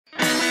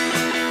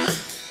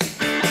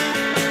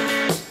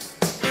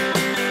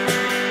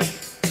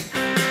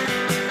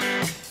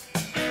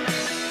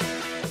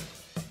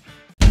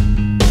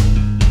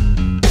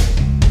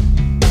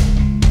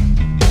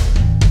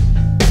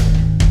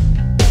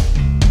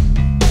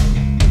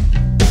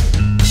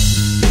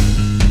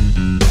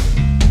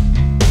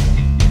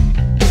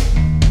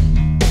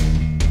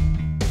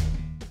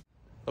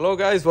Hello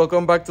guys,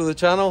 welcome back to the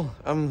channel.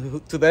 I'm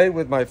today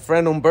with my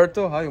friend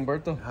Humberto. Hi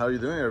Humberto. How are you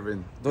doing,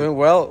 Ervin? Doing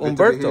well. Good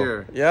Humberto. to be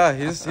here. Yeah,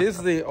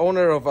 he's the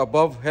owner of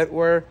Above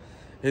Headwear.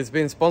 He's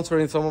been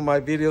sponsoring some of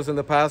my videos in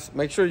the past.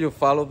 Make sure you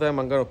follow them.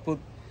 I'm gonna put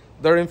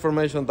their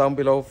information down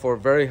below for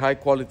very high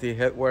quality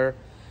headwear.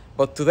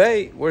 But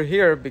today we're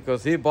here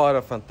because he bought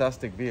a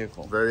fantastic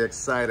vehicle. Very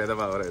excited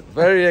about it.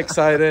 Very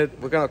excited.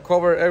 We're gonna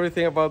cover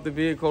everything about the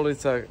vehicle.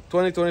 It's a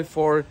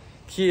 2024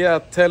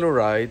 Kia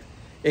Telluride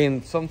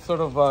in some sort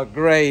of a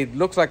gray. It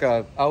looks like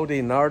a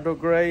Audi Nardo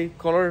gray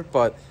color,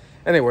 but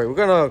anyway, we're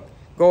gonna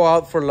go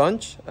out for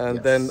lunch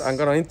and then I'm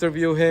gonna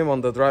interview him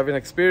on the driving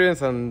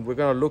experience, and we're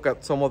gonna look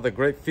at some of the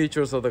great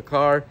features of the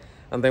car,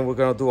 and then we're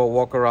gonna do a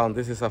walk around.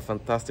 This is a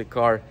fantastic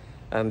car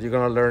and you're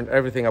gonna learn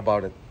everything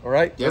about it. All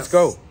right, Yes. let's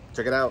go.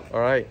 Check it out. All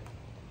right,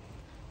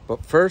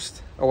 but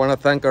first I want to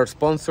thank our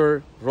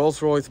sponsor,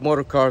 Rolls-Royce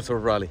Motor Cars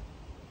of Raleigh.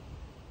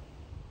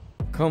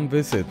 Come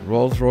visit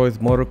Rolls-Royce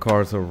Motor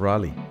Cars of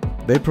Raleigh.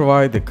 They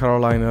provide the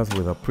Carolinas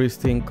with a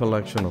pristine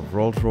collection of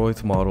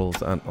Rolls-Royce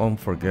models and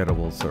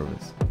unforgettable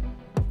service.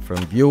 From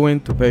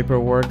viewing to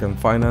paperwork and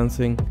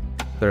financing,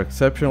 their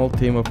exceptional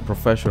team of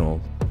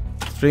professionals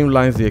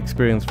streamlines the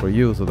experience for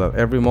you so that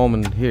every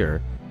moment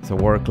here is a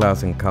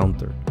world-class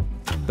encounter.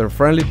 Their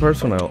friendly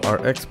personnel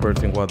are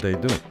experts in what they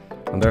do,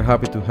 and they're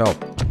happy to help.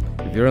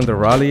 If you're in the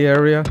Raleigh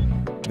area,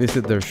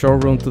 visit their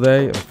showroom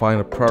today and find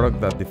a product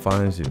that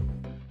defines you.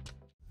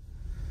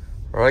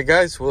 All right,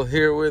 guys, we're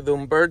here with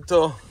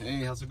Humberto.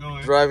 Hey, how's it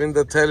going? Driving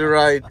the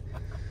Telluride.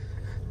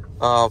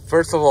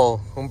 First of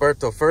all,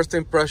 Humberto, first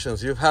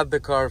impressions. You've had the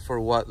car for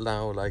what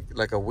now?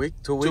 Like a week,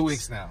 2 weeks? 2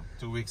 weeks now.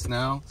 2 weeks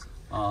now.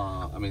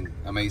 I mean,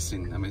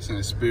 amazing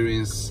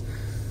experience.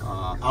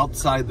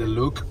 Outside the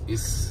look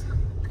is,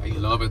 I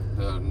love it.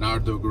 The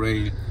Nardo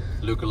gray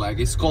look alike.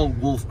 It's called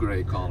wolf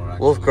gray color.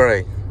 Actually. Wolf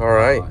gray. All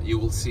right. You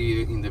will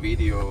see in the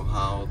video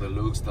how the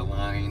looks, the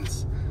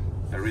lines.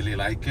 I really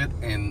like it.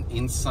 And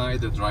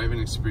inside the driving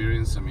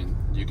experience, I mean,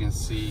 you can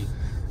see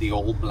the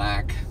all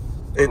black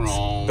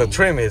chrome. The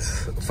trim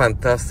is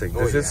fantastic.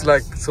 This is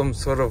like some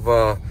sort of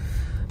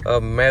a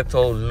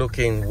metal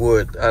looking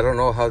wood. I don't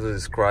know how to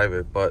describe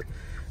it, but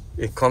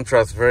it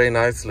contrasts very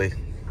nicely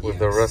with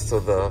the rest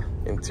of the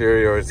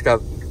interior. It's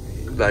got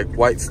like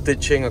white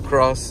stitching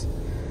across.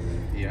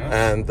 Yes.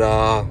 And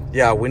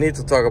yeah, we need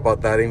to talk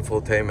about that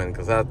infotainment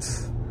because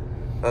that's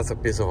a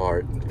piece of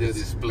art. The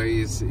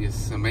display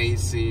is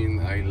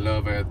amazing. I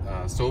love it.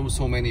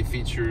 So many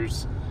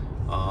features.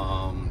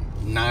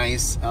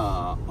 Nice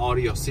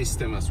audio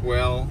system as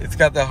well. It's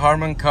got the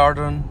Harman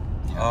Kardon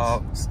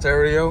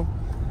stereo,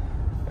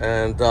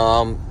 and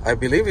I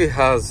believe it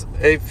has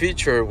a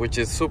feature which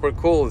is super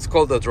cool. It's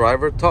called the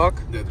driver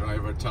talk. The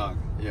driver talk.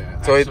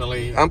 Yeah. So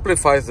actually, it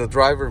amplifies the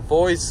driver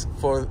voice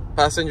for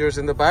passengers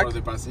in the back. For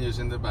the passengers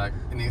in the back,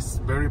 and it's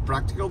very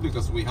practical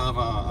because we have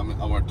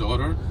our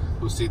daughter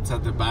who sits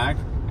at the back,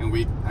 and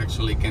we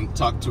actually can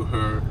talk to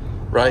her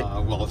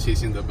while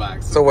she's in the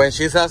back. So when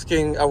she's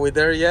asking, "Are we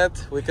there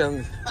yet?" we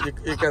can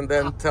you can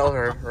then tell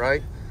her,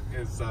 right?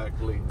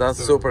 Exactly. That's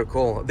super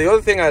cool. The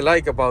other thing I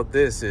like about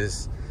this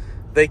is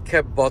they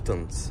kept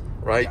buttons,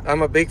 right? Yeah.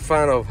 I'm a big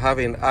fan of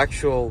having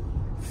actual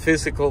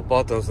physical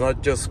buttons,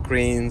 not just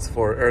screens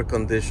for air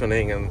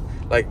conditioning and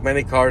like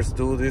many cars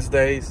do these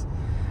days.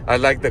 I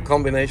like the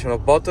combination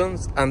of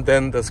buttons and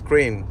then the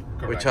screen.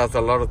 Correct. Which has a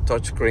lot of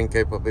touchscreen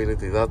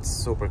capability. That's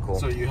super cool.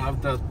 So you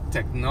have the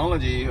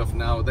technology of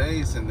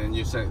nowadays, and then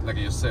you said, like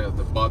you said,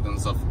 the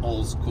buttons of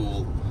old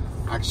school,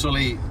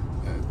 actually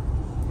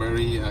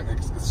very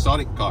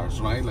exotic cars,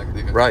 right? Like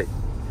the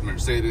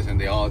Mercedes and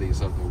the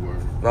Audis of the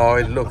world. No,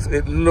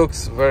 it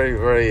looks very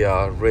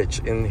rich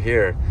in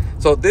here.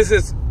 So this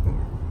is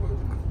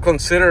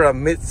considered a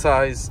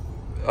mid-size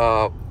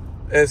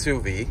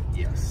SUV.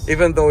 Yes.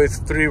 Even though it's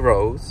 3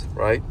 rows,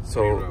 right?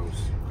 So. 3 rows.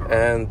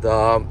 And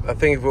I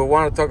think if we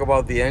want to talk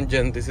about the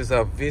engine, this is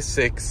a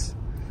V6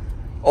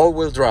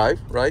 all-wheel drive,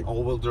 right?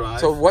 All-wheel drive.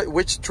 So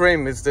which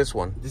trim is this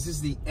one? This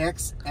is the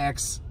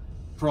SX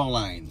Pro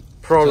line.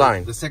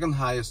 The second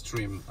highest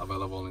trim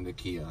available in the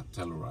Kia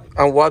Telluride.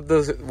 And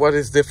what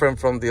is different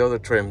from the other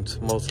trims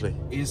mostly?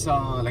 It's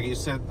like you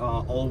said,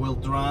 all-wheel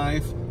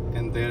drive,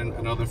 and then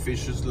another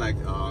features like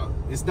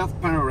it's not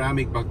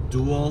panoramic but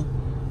dual.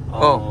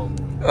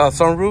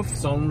 Sunroof?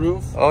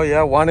 Sunroof. Oh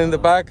yeah, one in the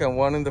back and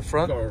one in the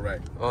front?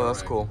 Correct. Oh,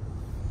 that's cool.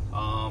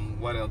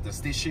 What else? The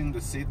stitching,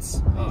 the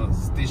seats,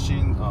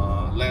 stitching,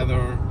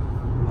 leather.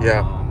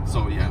 Yeah.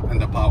 So yeah, and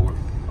the power,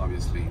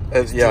 obviously.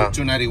 It's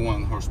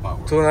 291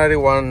 horsepower.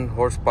 291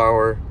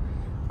 horsepower,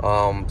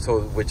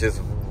 so which is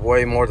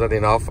way more than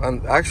enough.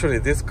 And actually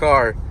this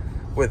car,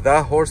 with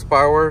that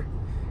horsepower,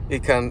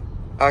 it can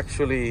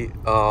actually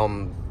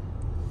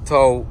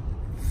tow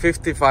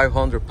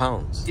 5,500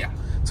 pounds. Yeah.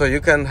 So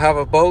you can have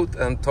a boat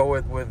and tow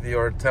it with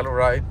your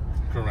Telluride.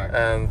 Correct.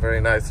 And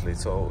very nicely.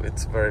 So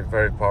it's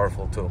very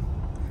powerful too.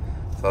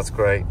 So that's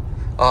great.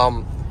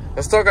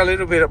 Let's talk a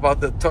little bit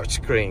about the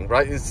touchscreen,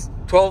 right? It's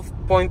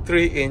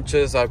 12.3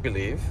 inches, I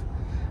believe.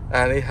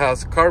 And it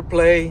has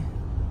CarPlay.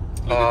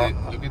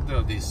 Look at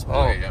the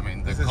display. I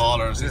mean, the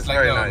colors. It's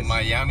like a nice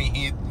Miami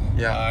Heat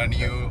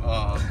new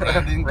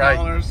branding right.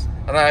 colors.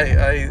 And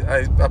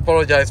I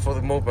apologize for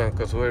the movement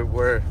because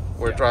we're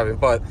driving,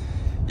 but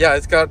yeah,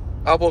 it's got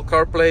Apple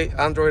CarPlay,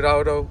 Android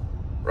Auto,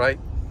 right?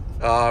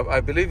 I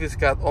believe it's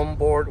got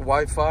onboard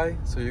Wi-Fi,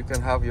 so you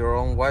can have your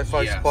own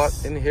Wi-Fi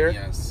spot in here.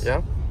 Yes.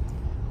 Yeah,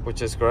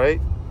 which is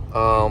great.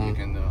 You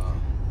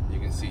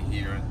can see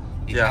here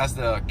it has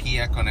the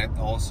Kia Connect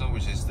also,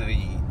 which is the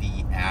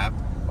app.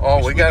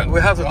 Oh, we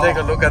have to take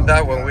a look at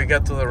that when we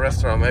get to the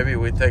restaurant. Maybe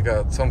we take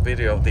some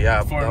video of the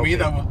app. For me,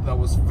 that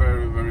was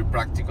very, very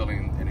practical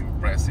and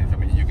impressive. I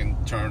mean, you can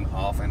turn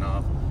off and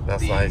off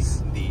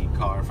the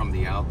car from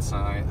the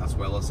outside, as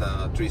well as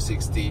a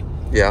 360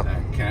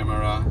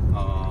 camera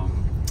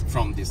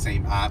from the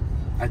same app.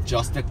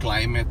 Adjust the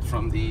climate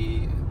from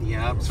the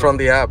app. From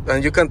the app,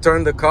 and you can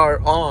turn the car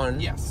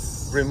on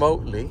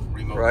remotely,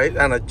 right?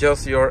 And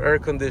adjust your air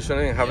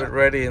conditioning and have it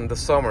ready in the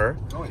summer.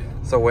 Oh yeah.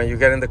 So when you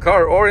get in the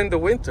car or in the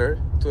winter,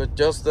 to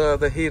adjust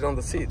the heat on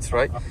the seats,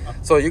 right?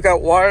 So you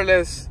got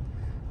wireless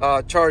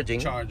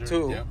charging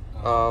too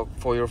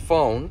for your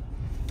phone,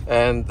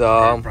 and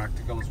very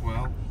practical as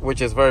well.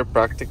 Which is very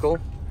practical,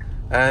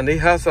 and it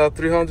has a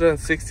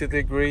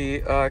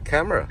 360-degree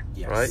camera,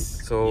 right?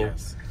 So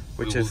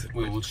we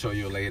will show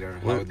you later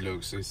how it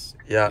looks. It's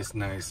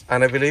nice,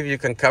 and I believe you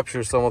can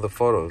capture some of the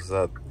photos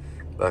that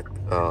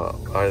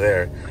are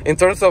there. In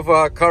terms of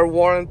car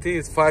warranty,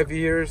 it's 5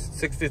 years,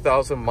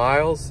 60,000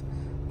 miles,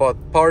 but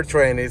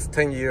powertrain is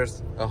 10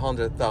 years,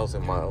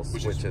 100,000 miles,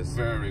 which is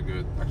very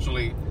good.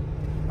 Actually,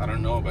 I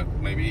don't know, but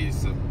maybe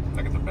it's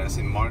like the best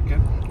in market,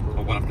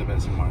 or one of the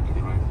best in market,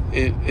 right?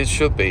 It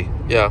should be,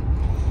 yeah.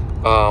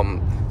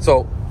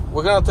 So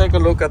we're gonna take a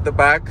look at the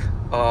back.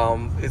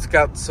 It's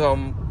got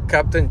some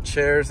captain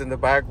chairs in the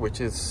back,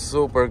 which is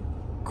super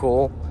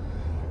cool,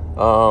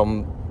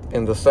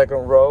 in the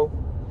second row.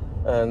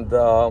 And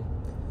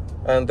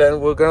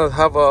then we're gonna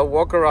have a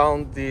walk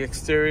around the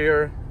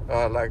exterior.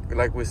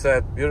 Like we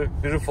said,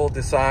 beautiful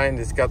design.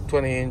 It's got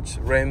 20-inch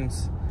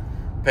rims,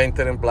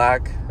 painted in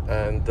black,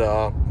 and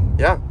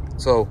yeah.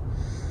 So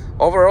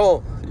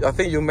overall, I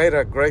think you made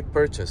a great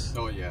purchase.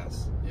 Oh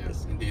yes,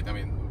 indeed. I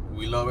mean,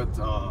 we love it.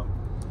 I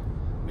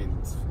mean,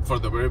 for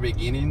the very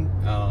beginning,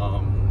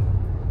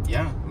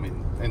 yeah. I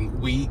mean,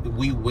 and we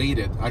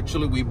waited.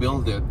 Actually, we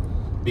built it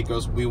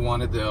because we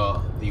wanted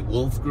the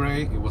wolf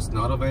gray. It was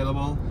not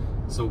available,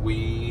 so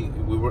we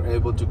were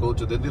able to go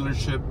to the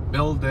dealership,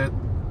 build it,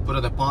 put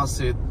a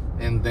deposit,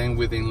 and then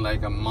within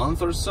like a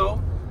month or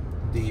so,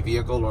 the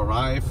vehicle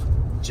arrived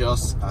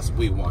just as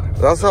we wanted.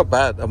 That's not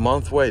bad. A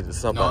month wait,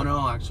 it's not bad.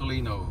 No,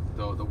 actually no.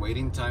 The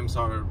waiting times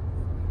are,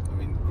 I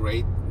mean,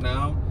 great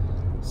now.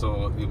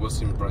 So it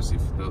was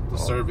impressive, the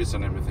service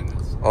and everything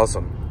else.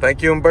 Awesome.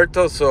 Thank you,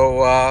 Humberto.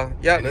 So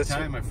yeah,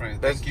 anytime, my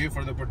friend. Thank you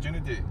for the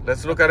opportunity.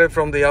 Let's look at it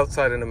from the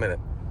outside in a minute.